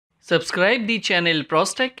Subscribe the channel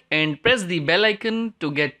ProzTech and press the bell icon to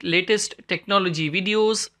get latest technology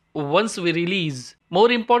videos once we release. More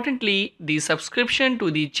importantly, the subscription to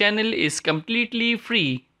the channel is completely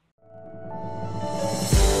free.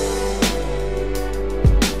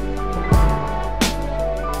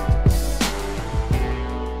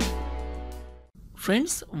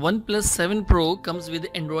 Friends, OnePlus 7 Pro comes with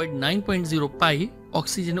Android 9.0 Pie,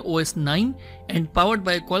 Oxygen OS 9 and powered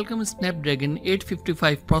by Qualcomm Snapdragon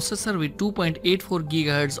 855 processor with 2.84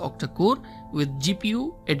 GHz Octa-core with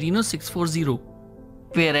GPU Adreno 640.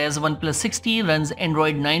 Whereas OnePlus 6T runs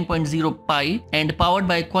Android 9.0 Pie and powered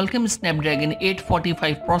by Qualcomm Snapdragon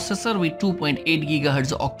 845 processor with 2.8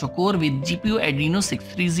 GHz Octa-core with GPU Adreno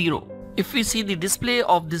 630. If we see the display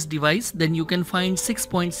of this device, then you can find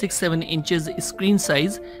 6.67 inches screen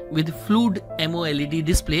size with fluid AMOLED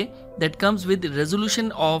display that comes with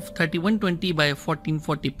resolution of 3120 by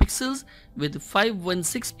 1440 pixels with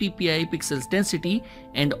 516 ppi pixels density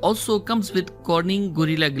and also comes with Corning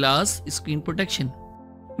Gorilla Glass screen protection.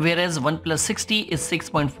 Whereas OnePlus 6T is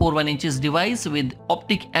 6.41 inches device with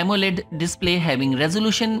Optic AMOLED display having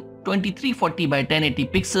resolution 2340 by 1080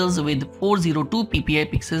 pixels with 402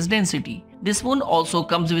 ppi pixels density. This one also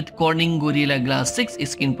comes with Corning Gorilla Glass 6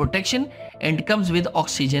 screen protection and comes with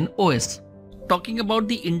Oxygen OS. Talking about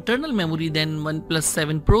the internal memory, then OnePlus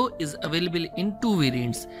 7 Pro is available in two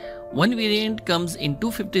variants. One variant comes in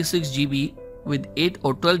 256GB with 8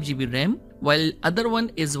 or 12GB RAM, while other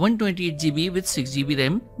one is 128GB with 6GB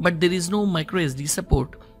RAM, but there is no microSD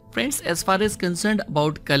support. Friends, as far as concerned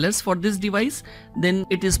about colors for this device, then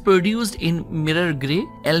it is produced in mirror grey,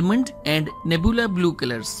 almond and nebula blue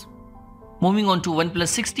colors. Moving on to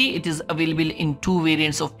OnePlus 6T, it is available in two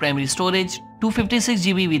variants of primary storage,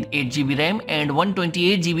 256GB with 8GB RAM and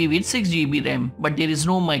 128GB with 6GB RAM, but there is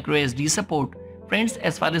no microSD support. Friends,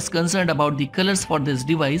 as far as concerned about the colors for this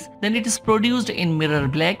device, then it is produced in mirror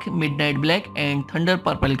black, midnight black and thunder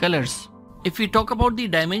purple colors. If we talk about the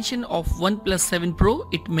dimension of OnePlus 7 Pro,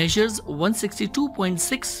 it measures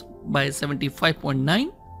 162.6 by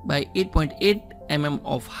 75.9 by 8.8 mm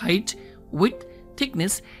of height, width,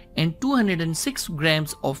 thickness and 206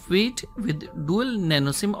 grams of weight with dual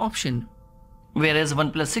nano SIM option. Whereas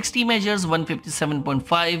OnePlus 6T measures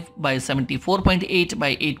 157.5 by 74.8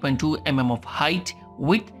 by 8.2 mm of height,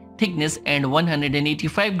 width, thickness and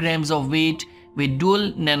 185 grams of weight with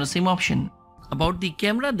dual nano SIM option. About the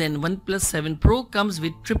camera, then OnePlus 7 Pro comes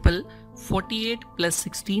with triple 48 plus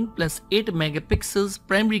 16 plus 8 megapixels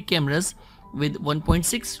primary cameras with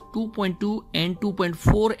 1.6, 2.2 and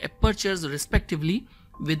 2.4 apertures respectively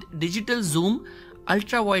with digital zoom,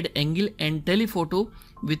 ultra wide angle and telephoto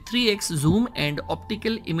with 3x zoom and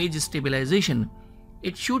optical image stabilization.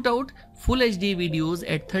 It shoots out full HD videos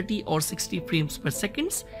at 30 or 60 frames per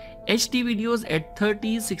second, HD videos at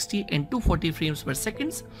 30, 60 and 240 frames per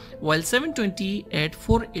second, while 720 at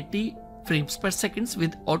 480 frames per second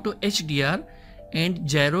with auto HDR and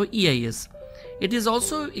gyro EIS. It is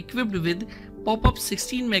also equipped with POPUP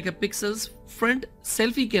 16 megapixels front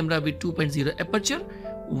selfie camera with 2.0 aperture,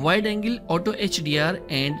 wide angle auto HDR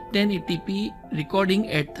and 1080p recording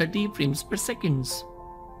at 30 frames per second.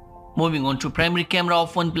 Moving on to primary camera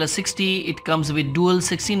of OnePlus 6T, it comes with dual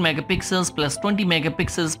 16 megapixels plus 20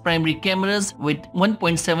 megapixels primary cameras with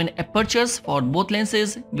 1.7 apertures for both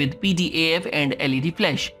lenses with PDAF and LED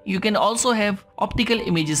flash. You can also have optical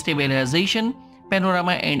image stabilization,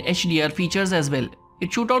 panorama and HDR features as well.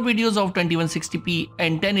 It shoots out videos of 2160p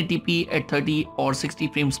and 1080p at 30 or 60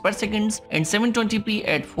 frames per second and 720p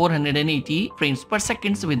at 480 frames per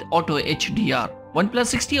second with auto HDR.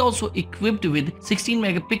 OnePlus 6T also equipped with 16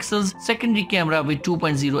 megapixels secondary camera with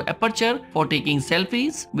 2.0 aperture for taking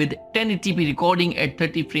selfies with 1080p recording at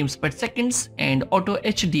 30 frames per second and auto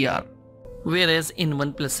HDR. Whereas in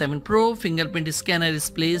OnePlus 7 Pro, fingerprint scanner is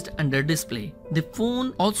placed under display. The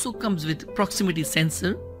phone also comes with proximity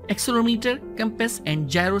sensor, accelerometer, compass and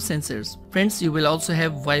gyro sensors. Friends, you will also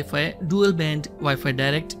have Wi-Fi, dual band, Wi-Fi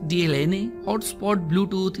direct, DLNA, hotspot,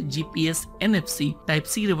 Bluetooth, GPS, NFC,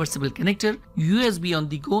 Type-C reversible connector, USB on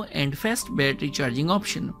the go and fast battery charging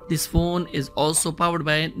option. This phone is also powered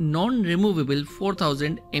by non-removable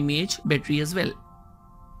 4000 mAh battery as well.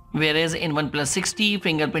 Whereas in OnePlus 6T,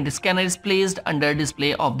 fingerprint scanner is placed under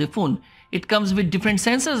display of the phone. It comes with different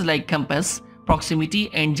sensors like compass, proximity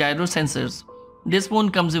and gyro sensors. This phone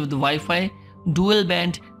comes with Wi-Fi, dual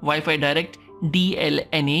band, Wi-Fi direct,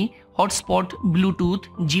 DLNA, hotspot, Bluetooth,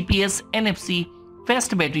 GPS, NFC,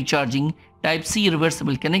 fast battery charging, Type-C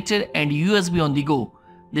reversible connector and USB on the go.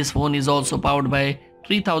 This phone is also powered by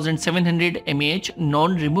 3700 mAh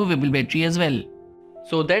non-removable battery as well.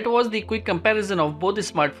 So that was the quick comparison of both the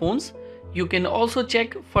smartphones. You can also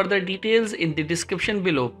check further details in the description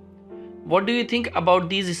below. What do you think about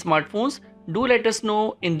these smartphones? Do let us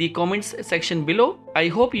know in the comments section below. I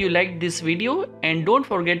hope you liked this video and don't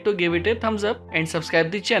forget to give it a thumbs up and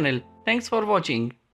subscribe the channel. Thanks for watching.